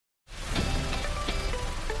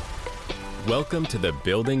Welcome to the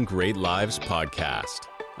Building Great Lives podcast,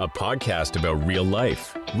 a podcast about real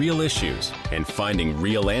life, real issues, and finding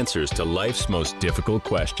real answers to life's most difficult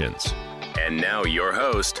questions. And now your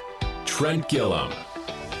host, Trent Gilliam.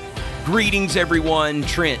 Greetings, everyone.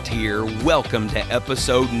 Trent here. Welcome to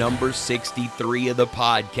episode number 63 of the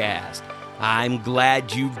podcast. I'm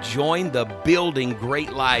glad you've joined the Building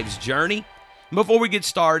Great Lives journey. Before we get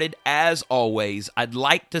started, as always, I'd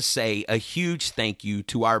like to say a huge thank you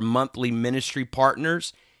to our monthly ministry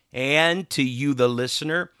partners and to you, the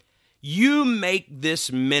listener. You make this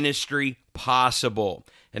ministry possible,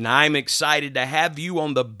 and I'm excited to have you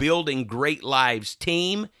on the Building Great Lives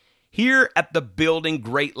team here at the Building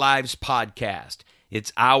Great Lives podcast.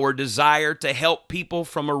 It's our desire to help people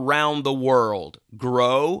from around the world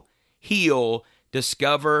grow, heal,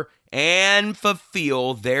 discover, and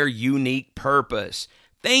fulfill their unique purpose.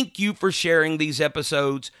 Thank you for sharing these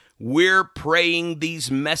episodes. We're praying these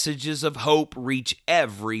messages of hope reach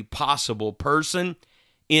every possible person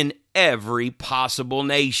in every possible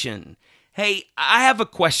nation. Hey, I have a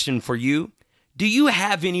question for you. Do you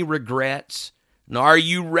have any regrets? And are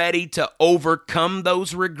you ready to overcome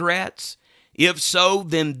those regrets? If so,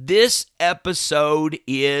 then this episode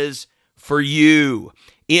is for you.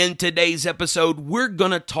 In today's episode, we're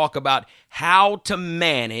going to talk about how to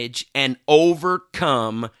manage and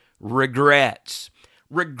overcome regrets.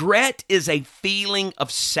 Regret is a feeling of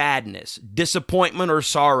sadness, disappointment, or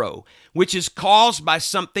sorrow, which is caused by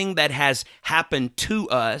something that has happened to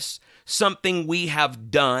us, something we have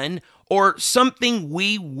done, or something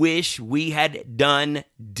we wish we had done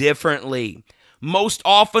differently. Most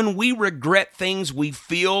often, we regret things we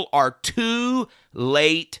feel are too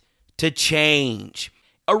late to change.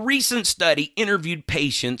 A recent study interviewed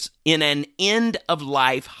patients in an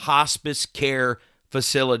end-of-life hospice care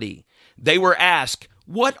facility. They were asked,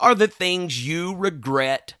 "What are the things you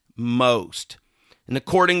regret most?" And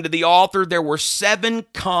according to the author, there were 7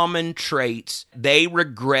 common traits they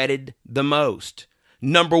regretted the most.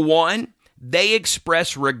 Number 1, they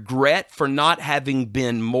express regret for not having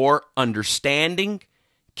been more understanding,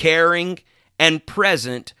 caring, and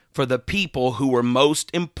present for the people who were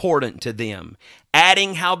most important to them,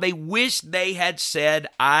 adding how they wish they had said,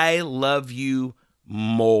 "I love you"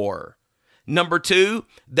 more. Number 2,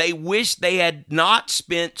 they wish they had not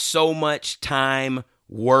spent so much time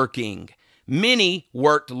working. Many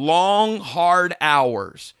worked long, hard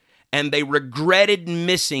hours, and they regretted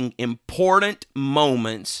missing important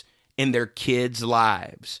moments in their kids'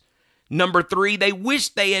 lives. Number 3, they wish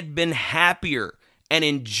they had been happier and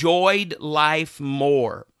enjoyed life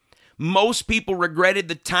more. Most people regretted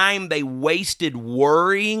the time they wasted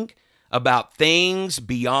worrying about things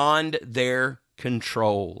beyond their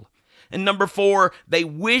control. And number 4, they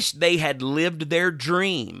wish they had lived their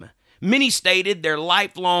dream. Many stated their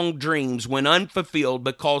lifelong dreams went unfulfilled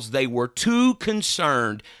because they were too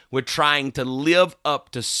concerned with trying to live up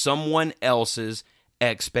to someone else's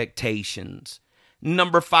expectations.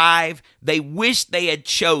 Number 5, they wish they had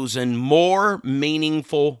chosen more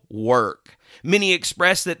meaningful work. Many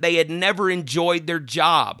expressed that they had never enjoyed their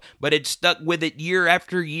job, but had stuck with it year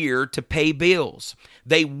after year to pay bills.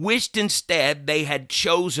 They wished instead they had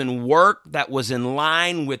chosen work that was in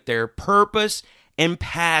line with their purpose and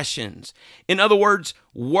passions. In other words,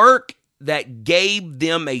 work that gave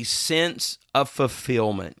them a sense of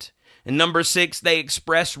fulfillment. And number 6, they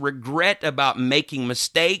expressed regret about making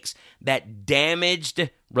mistakes that damaged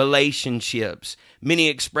relationships. Many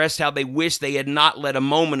expressed how they wish they had not let a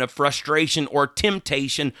moment of frustration or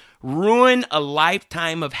temptation ruin a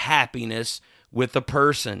lifetime of happiness with a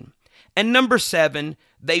person. And number 7,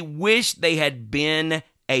 they wish they had been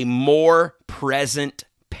a more present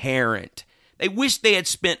parent. They wish they had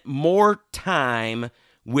spent more time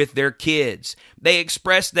with their kids. They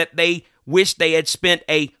expressed that they wish they had spent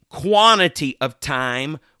a quantity of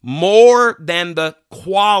time more than the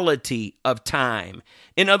quality of time.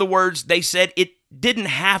 In other words, they said it didn't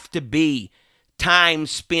have to be time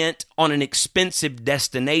spent on an expensive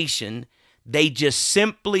destination. They just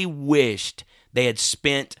simply wished they had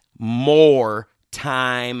spent more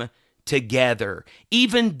time together,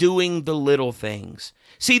 even doing the little things.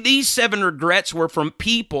 See, these 7 regrets were from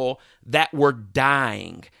people that were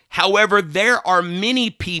dying. However, there are many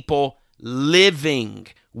people living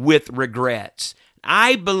with regrets.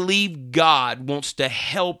 I believe God wants to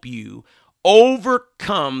help you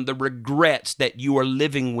overcome the regrets that you are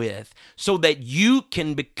living with so that you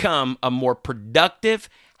can become a more productive,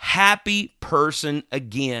 happy person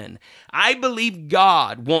again. I believe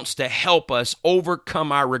God wants to help us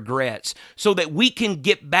overcome our regrets so that we can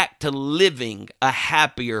get back to living a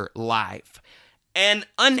happier life. An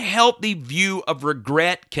unhealthy view of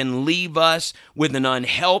regret can leave us with an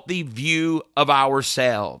unhealthy view of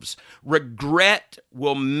ourselves. Regret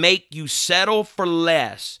will make you settle for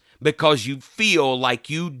less because you feel like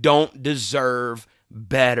you don't deserve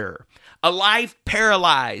better. A life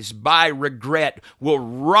paralyzed by regret will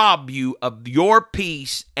rob you of your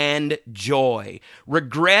peace and joy.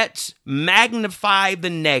 Regrets magnify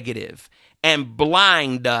the negative and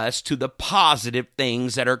blind us to the positive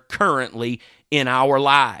things that are currently in our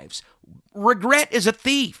lives. Regret is a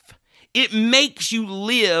thief. It makes you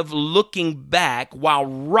live looking back while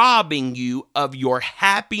robbing you of your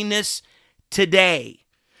happiness today.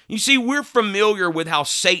 You see, we're familiar with how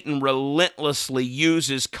Satan relentlessly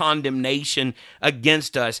uses condemnation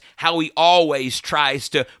against us, how he always tries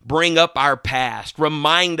to bring up our past,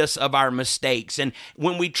 remind us of our mistakes. And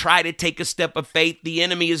when we try to take a step of faith, the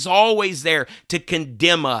enemy is always there to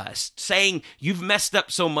condemn us, saying, "You've messed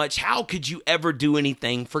up so much. How could you ever do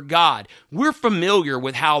anything for God?" We're familiar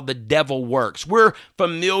with how the devil works. We're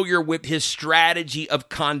familiar with his strategy of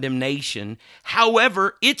condemnation.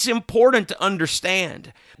 However, it's important to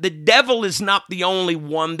understand the devil is not the only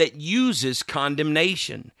one that uses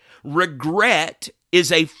condemnation. Regret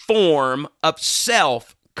is a form of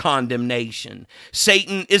self-condemnation.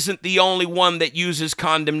 Satan isn't the only one that uses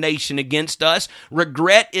condemnation against us.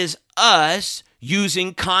 Regret is us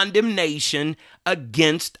using condemnation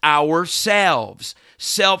against ourselves.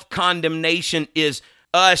 Self-condemnation is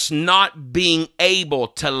us not being able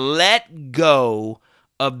to let go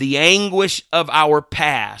of the anguish of our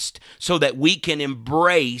past so that we can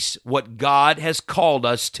embrace what God has called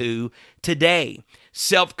us to today.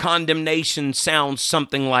 Self-condemnation sounds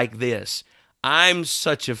something like this: I'm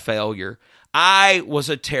such a failure. I was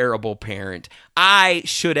a terrible parent. I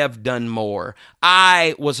should have done more.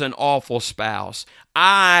 I was an awful spouse.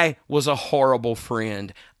 I was a horrible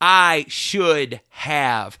friend. I should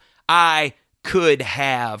have. I could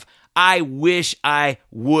have. I wish I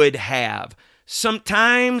would have.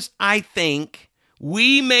 Sometimes I think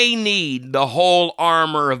we may need the whole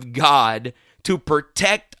armor of God to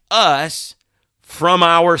protect us from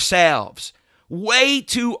ourselves. Way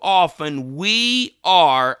too often, we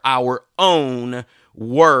are our own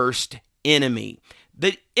worst enemy.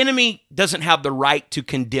 The enemy doesn't have the right to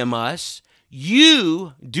condemn us.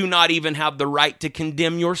 You do not even have the right to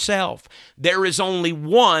condemn yourself. There is only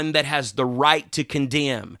one that has the right to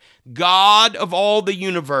condemn. God of all the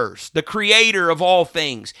universe, the creator of all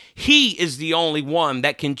things. He is the only one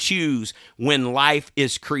that can choose when life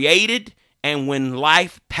is created and when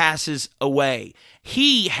life passes away.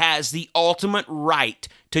 He has the ultimate right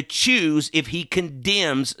to choose if he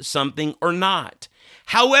condemns something or not.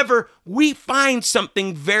 However, we find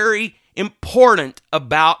something very important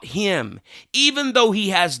about him. Even though he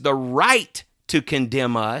has the right to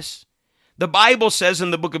condemn us, the Bible says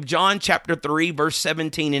in the book of John, chapter 3, verse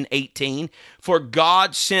 17 and 18, "For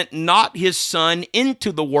God sent not his Son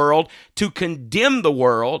into the world to condemn the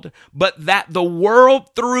world, but that the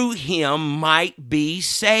world through him might be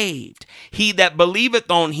saved. He that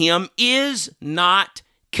believeth on him is not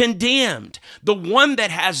condemned." The one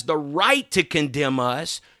that has the right to condemn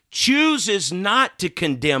us chooses not to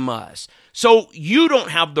condemn us. So you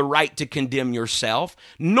don't have the right to condemn yourself,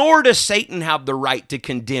 nor does Satan have the right to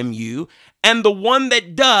condemn you, and the one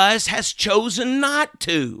that does has chosen not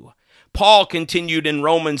to. Paul continued in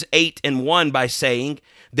Romans 8:1 by saying,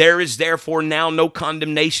 "There is therefore now no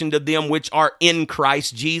condemnation to them which are in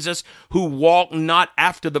Christ Jesus, who walk not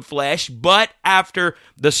after the flesh, but after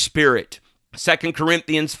the Spirit." 2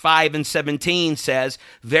 Corinthians 5:17 says,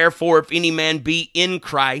 "Therefore, if any man be in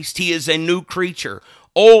Christ, he is a new creature.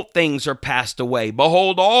 Old things are passed away.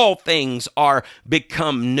 Behold, all things are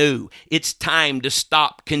become new." It's time to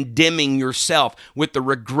stop condemning yourself with the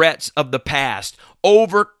regrets of the past.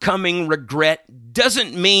 Overcoming regret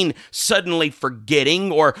doesn't mean suddenly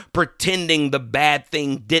forgetting or pretending the bad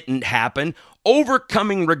thing didn't happen.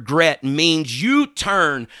 Overcoming regret means you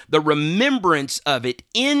turn the remembrance of it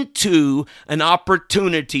into an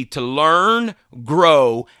opportunity to learn,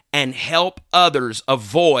 grow, and help others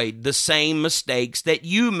avoid the same mistakes that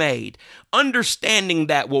you made. Understanding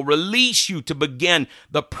that will release you to begin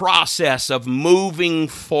the process of moving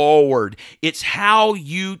forward. It's how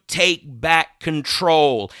you take back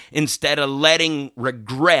control instead of letting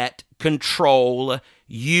regret control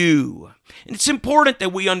you. And it's important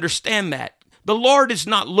that we understand that. The Lord is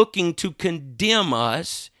not looking to condemn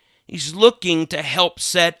us. He's looking to help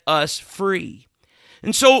set us free.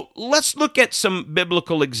 And so let's look at some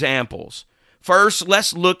biblical examples. First,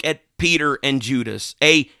 let's look at Peter and Judas,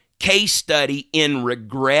 a case study in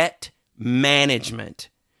regret management.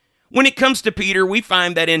 When it comes to Peter, we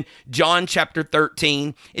find that in John chapter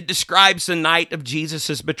 13, it describes the night of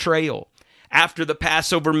Jesus' betrayal. After the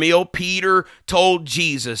Passover meal, Peter told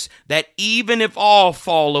Jesus that even if all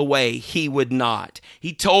fall away, he would not.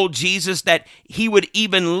 He told Jesus that he would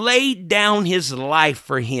even lay down his life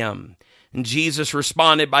for him. And Jesus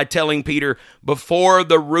responded by telling Peter, before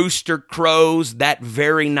the rooster crows that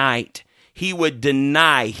very night, he would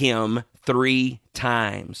deny him 3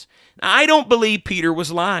 times. Now, I don't believe Peter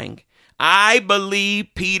was lying. I believe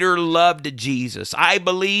Peter loved Jesus. I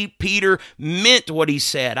believe Peter meant what he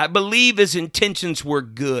said. I believe his intentions were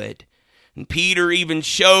good. And Peter even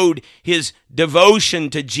showed his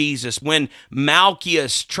devotion to Jesus. When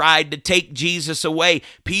Malchus tried to take Jesus away,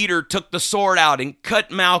 Peter took the sword out and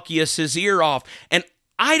cut Malchus' ear off. And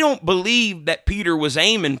I don't believe that Peter was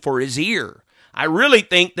aiming for his ear. I really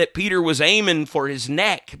think that Peter was aiming for his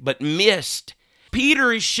neck, but missed.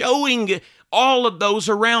 Peter is showing all of those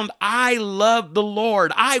around, I love the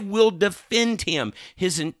Lord. I will defend him.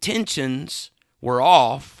 His intentions were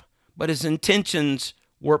off, but his intentions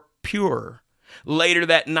were pure. Later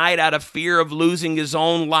that night, out of fear of losing his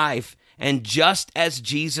own life, and just as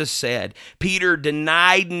Jesus said, Peter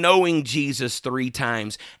denied knowing Jesus 3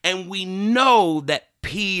 times. And we know that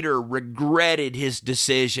Peter regretted his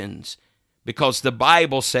decisions because the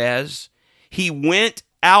Bible says he went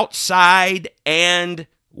outside and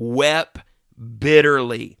wept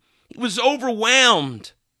bitterly. He was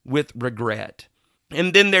overwhelmed with regret.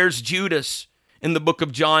 And then there's Judas in the book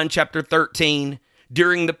of John chapter 13.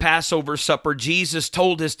 During the Passover supper, Jesus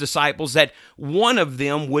told his disciples that one of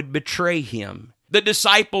them would betray him. The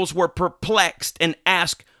disciples were perplexed and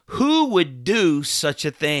asked, who would do such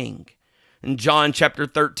a thing? In John chapter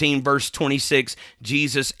 13, verse 26,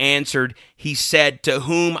 Jesus answered, he said, to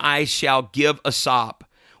whom I shall give a sop.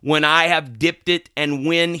 When I have dipped it, and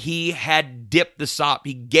when he had dipped the sop,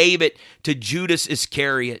 he gave it to Judas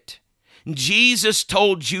Iscariot. Jesus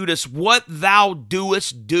told Judas, what thou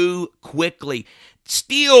doest, do quickly.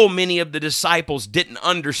 Still, many of the disciples didn't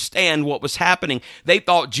understand what was happening. They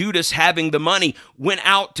thought Judas, having the money, went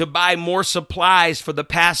out to buy more supplies for the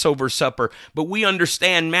Passover supper. But we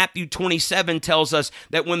understand Matthew 27 tells us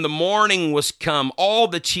that when the morning was come, all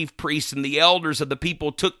the chief priests and the elders of the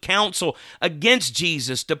people took counsel against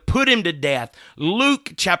Jesus to put him to death.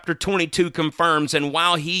 Luke chapter 22 confirms, and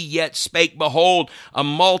while he yet spake, behold, a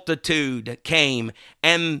multitude came,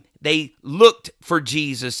 and they looked for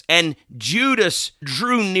Jesus, and Judas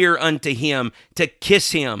drew near unto him to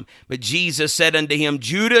kiss him. But Jesus said unto him,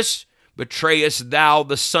 Judas, betrayest thou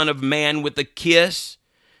the Son of Man with a kiss?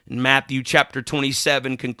 And Matthew chapter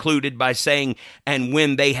 27 concluded by saying, and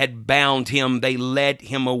when they had bound him, they led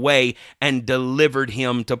him away and delivered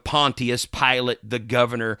him to Pontius Pilate, the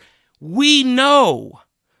governor. We know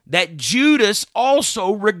that Judas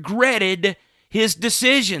also regretted his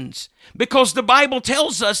decisions, because the Bible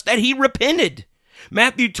tells us that he repented.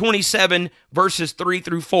 Matthew 27, verses 3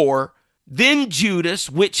 through 4, then Judas,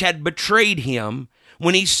 which had betrayed him,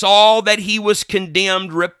 when he saw that he was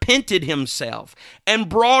condemned, repented himself, and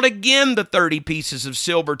brought again the 30 pieces of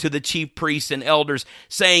silver to the chief priests and elders,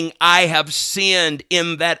 saying, I have sinned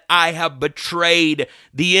in that I have betrayed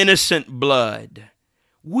the innocent blood.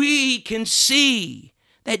 We can see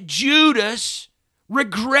that Judas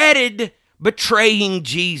regretted betraying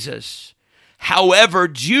Jesus. However,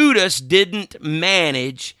 Judas didn't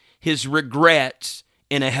manage his regrets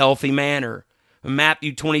in a healthy manner.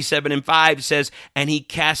 Matthew 27 and 5 says, and he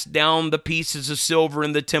cast down the pieces of silver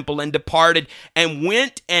in the temple and departed and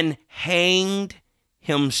went and hanged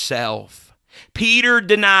himself. Peter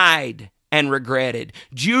denied and regretted.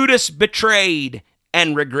 Judas betrayed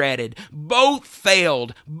and regretted. Both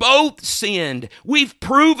failed. Both sinned. We've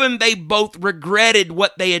proven they both regretted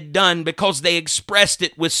what they had done because they expressed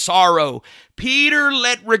it with sorrow. Peter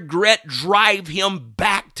let regret drive him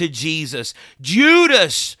back to Jesus.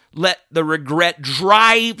 Judas let the regret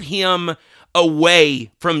drive him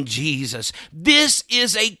away from Jesus. This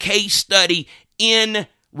is a case study in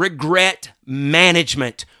regret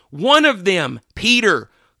management. One of them, Peter,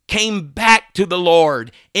 came back to the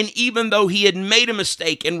Lord, and even though he had made a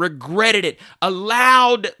mistake and regretted it,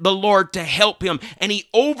 allowed the Lord to help him, and he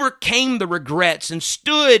overcame the regrets and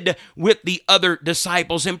stood with the other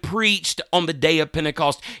disciples and preached on the day of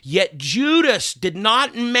Pentecost. Yet Judas did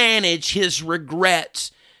not manage his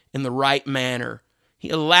regrets in the right manner. He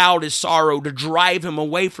allowed his sorrow to drive him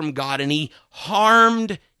away from God, and he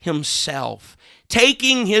harmed himself,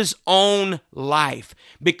 taking his own life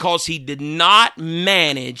because he did not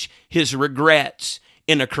manage his regrets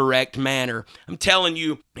in a correct manner. I'm telling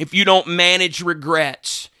you, if you don't manage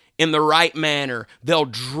regrets in the right manner, they'll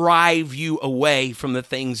drive you away from the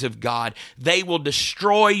things of God. They will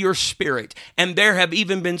destroy your spirit. And there have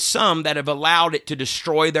even been some that have allowed it to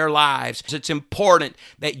destroy their lives. It's important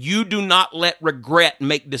that you do not let regret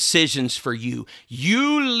make decisions for you.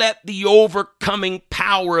 You let the overcoming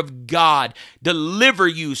power of God deliver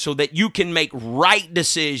you so that you can make right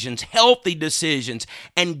decisions, healthy decisions,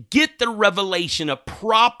 and get the revelation of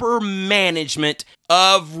proper management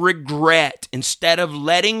of regret. Instead of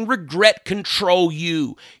letting regret control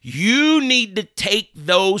you, you need to take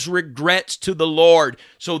those regrets to the Lord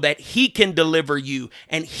so that He can deliver you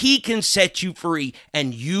and He can set you free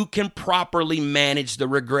and you can properly manage the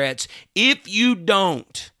regrets. If you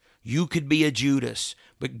don't, you could be a Judas,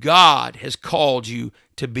 but God has called you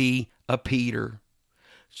to be a Peter.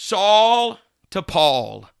 Saul to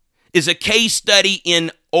Paul is a case study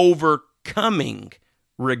in overcoming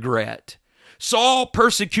regret. Saul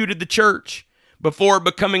persecuted the church. Before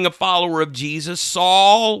becoming a follower of Jesus,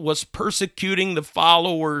 Saul was persecuting the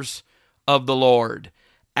followers of the Lord.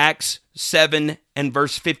 Acts 7 and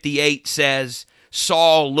verse 58 says,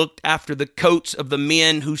 Saul looked after the coats of the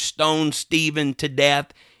men who stoned Stephen to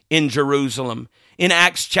death in Jerusalem. In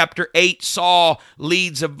Acts chapter 8, Saul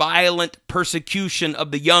leads a violent persecution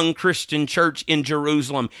of the young Christian church in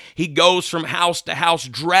Jerusalem. He goes from house to house,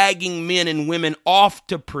 dragging men and women off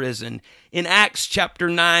to prison. In Acts chapter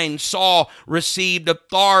 9, Saul received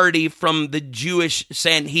authority from the Jewish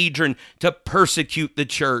Sanhedrin to persecute the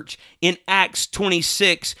church. In Acts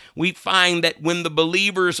 26, we find that when the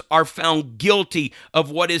believers are found guilty of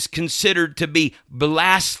what is considered to be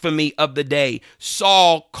blasphemy of the day,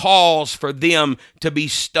 Saul calls for them to be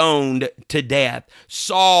stoned to death.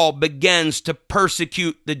 Saul begins to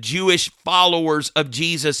persecute the Jewish followers of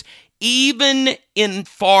Jesus, even in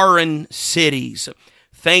foreign cities.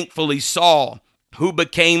 Thankfully, Saul, who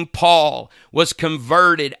became Paul, was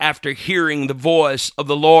converted after hearing the voice of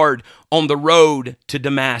the Lord on the road to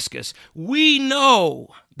Damascus. We know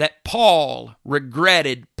that Paul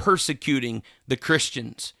regretted persecuting the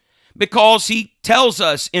Christians because he tells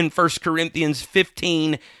us in 1 Corinthians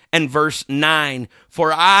 15 and verse 9,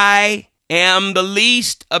 "For I am the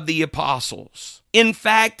least of the apostles. In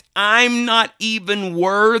fact, I'm not even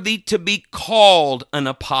worthy to be called an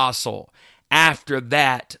apostle. After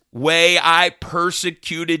that way, I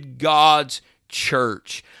persecuted God's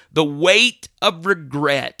church." The weight of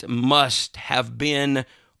regret must have been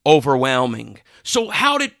overwhelming. So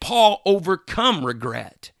how did Paul overcome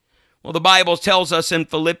regret? Well, the Bible tells us in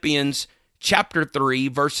Philippians chapter 3,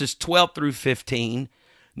 verses 12 through 15,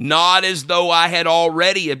 "Not as though I had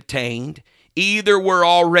already obtained, either were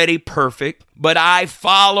already perfect, but I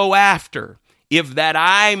follow after, if that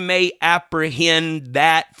I may apprehend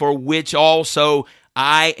that for which also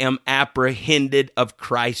I am apprehended of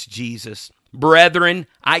Christ Jesus. Brethren,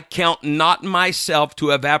 I count not myself to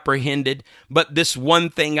have apprehended, but this one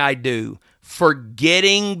thing I do,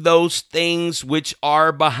 forgetting those things which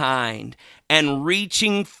are behind, and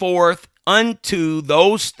reaching forth unto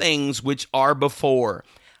those things which are before,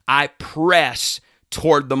 I press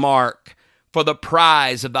toward the mark, for the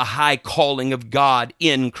prize of the high calling of God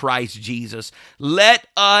in Christ Jesus. Let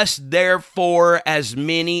us therefore, as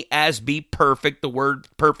many as be perfect," the word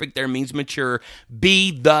perfect there means mature,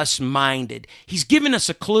 "be thus minded." He's given us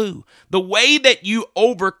a clue. The way that you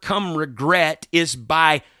overcome regret is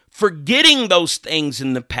by forgetting those things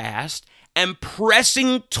in the past and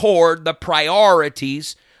pressing toward the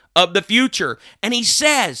priorities of the future. And he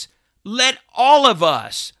says, let all of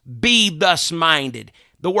us be thus minded.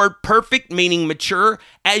 The word perfect meaning mature.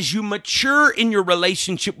 As you mature in your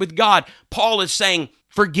relationship with God, Paul is saying,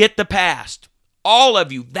 forget the past. All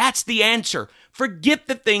of you, that's the answer. Forget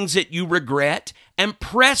the things that you regret and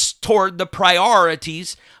press toward the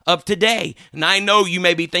priorities of today. And I know you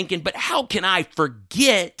may be thinking, but how can I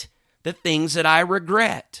forget the things that I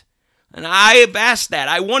regret? And I have asked that.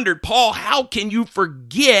 I wondered, Paul, how can you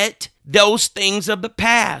forget those things of the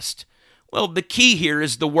past? Well, the key here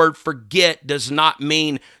is the word forget does not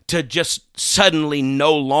mean to just suddenly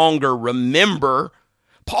no longer remember.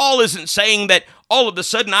 Paul isn't saying that all of a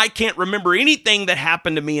sudden I can't remember anything that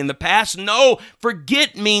happened to me in the past. No,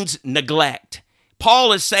 forget means neglect.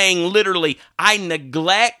 Paul is saying literally, I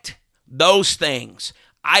neglect those things.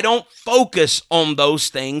 I don't focus on those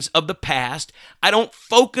things of the past. I don't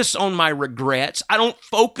focus on my regrets. I don't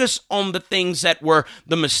focus on the things that were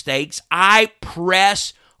the mistakes. I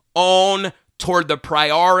press on toward the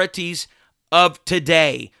priorities of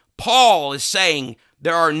today. Paul is saying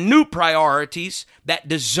there are new priorities that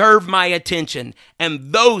deserve my attention,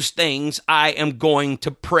 and those things I am going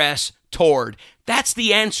to press toward. That's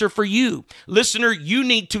the answer for you. Listener, you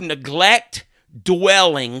need to neglect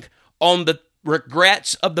dwelling on the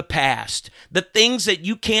regrets of the past, the things that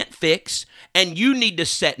you can't fix, and you need to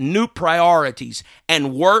set new priorities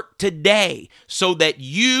and work today so that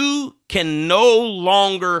you can no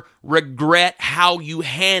longer regret how you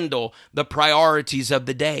handle the priorities of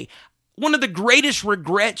the day. One of the greatest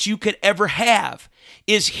regrets you could ever have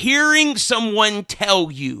is hearing someone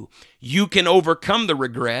tell you you can overcome the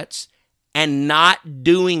regrets and not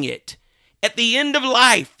doing it. At the end of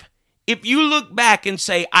life, if you look back and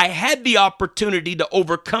say, I had the opportunity to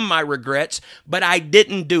overcome my regrets, but I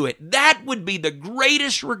didn't do it, that would be the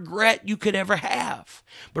greatest regret you could ever have.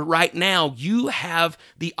 But right now, you have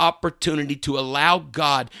the opportunity to allow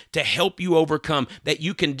God to help you overcome, that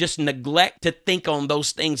you can just neglect to think on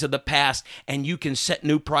those things of the past and you can set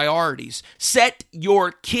new priorities. Set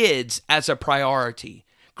your kids as a priority.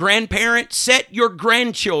 Grandparents, set your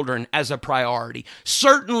grandchildren as a priority.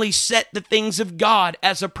 Certainly set the things of God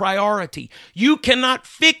as a priority. You cannot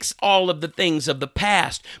fix all of the things of the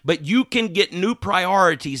past, but you can get new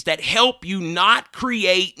priorities that help you not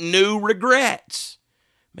create new regrets.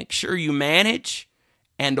 Make sure you manage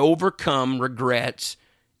and overcome regrets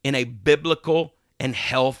in a biblical and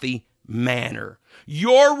healthy manner.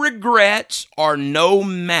 Your regrets are no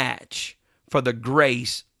match for the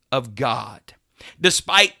grace of God.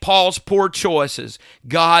 Despite Paul's poor choices,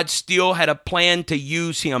 God still had a plan to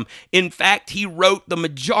use him. In fact, he wrote the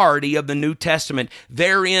majority of the New Testament.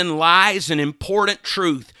 Therein lies an important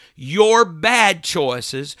truth. Your bad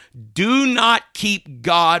choices do not keep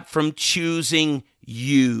God from choosing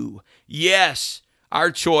you. Yes,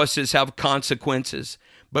 our choices have consequences,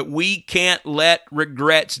 but we can't let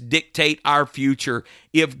regrets dictate our future.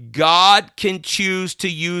 If God can choose to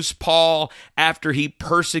use Paul after he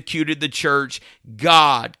persecuted the church,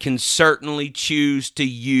 God can certainly choose to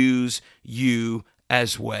use you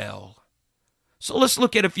as well. So let's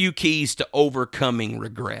look at a few keys to overcoming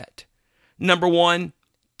regret. Number one,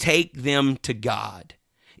 take them to God.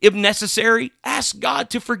 If necessary, ask God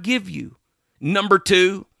to forgive you. Number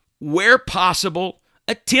two, where possible,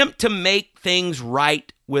 attempt to make things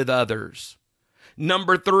right with others.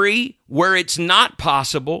 Number three, where it's not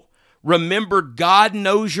possible, remember God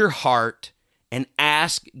knows your heart and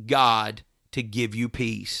ask God to give you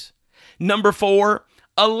peace. Number four,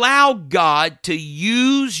 allow God to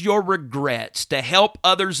use your regrets to help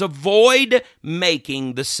others avoid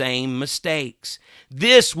making the same mistakes.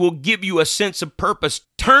 This will give you a sense of purpose,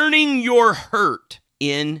 turning your hurt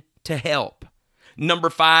into help. Number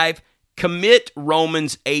five, commit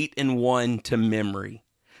Romans 8:1 to memory.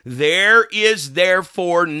 There is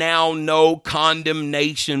therefore now no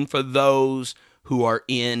condemnation for those who are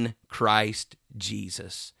in Christ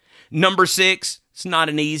Jesus. Number six, it's not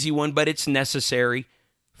an easy one, but it's necessary.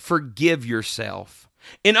 Forgive yourself.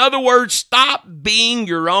 In other words, stop being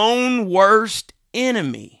your own worst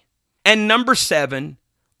enemy. And number seven,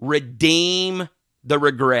 redeem the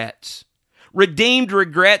regrets. Redeemed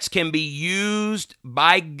regrets can be used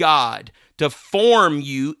by God to form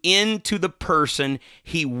you into the person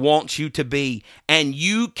He wants you to be. And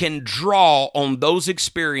you can draw on those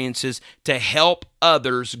experiences to help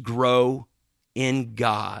others grow in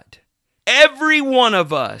God. Every one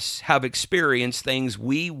of us have experienced things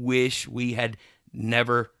we wish we had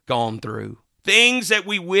never gone through. Things that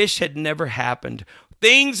we wish had never happened.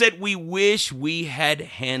 Things that we wish we had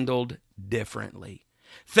handled differently.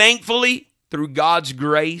 Thankfully, through God's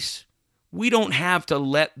grace, we don't have to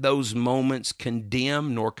let those moments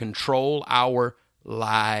condemn nor control our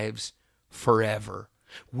lives forever.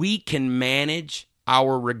 We can manage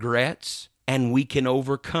our regrets and we can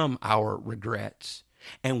overcome our regrets.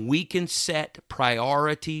 And we can set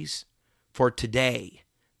priorities for today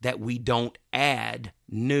that we don't add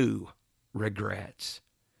new regrets.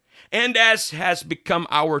 And as has become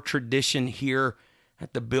our tradition here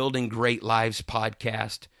at the Building Great Lives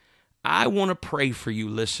podcast, I want to pray for you,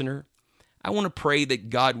 listener. I want to pray that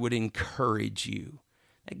God would encourage you,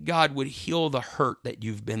 that God would heal the hurt that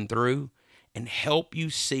you've been through and help you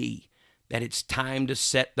see that it's time to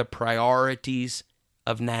set the priorities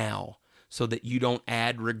of now so that you don't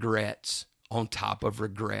add regrets on top of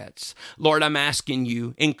regrets. Lord, I'm asking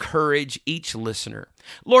you, encourage each listener.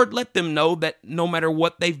 Lord, let them know that no matter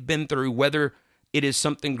what they've been through, whether it is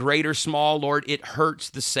something great or small, Lord, it hurts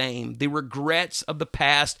the same. The regrets of the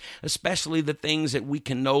past, especially the things that we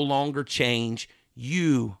can no longer change,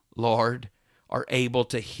 you, Lord, are able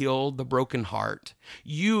to heal the broken heart.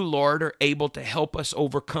 You, Lord, are able to help us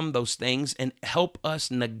overcome those things and help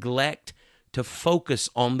us neglect to focus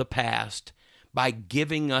on the past by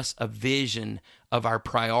giving us a vision of our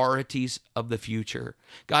priorities of the future.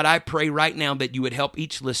 God, I pray right now that you would help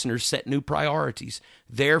each listener set new priorities,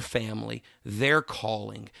 their family, their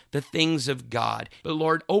calling, the things of God. But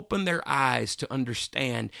Lord, open their eyes to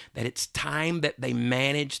understand that it's time that they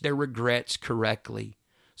manage their regrets correctly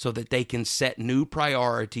so that they can set new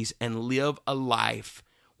priorities and live a life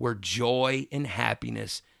where joy and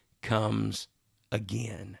happiness comes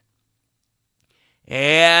again.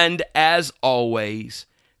 And as always,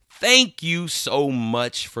 thank you so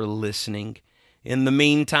much for listening. In the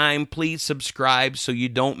meantime, please subscribe so you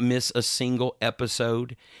don't miss a single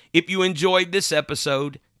episode. If you enjoyed this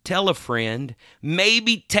episode, tell a friend.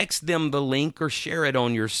 Maybe text them the link or share it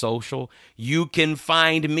on your social. You can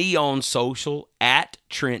find me on social at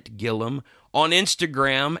Trent Gillum, on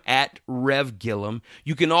Instagram at Rev Gillum.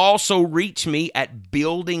 You can also reach me at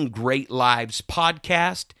Building Great Lives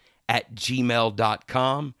Podcast at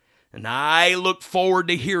gmail.com. And I look forward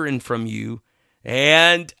to hearing from you.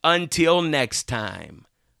 And until next time,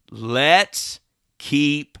 let's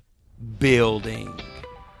keep building.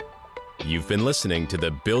 You've been listening to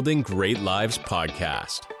the Building Great Lives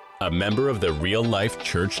podcast, a member of the Real Life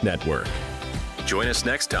Church Network. Join us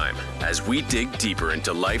next time as we dig deeper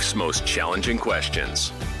into life's most challenging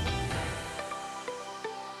questions.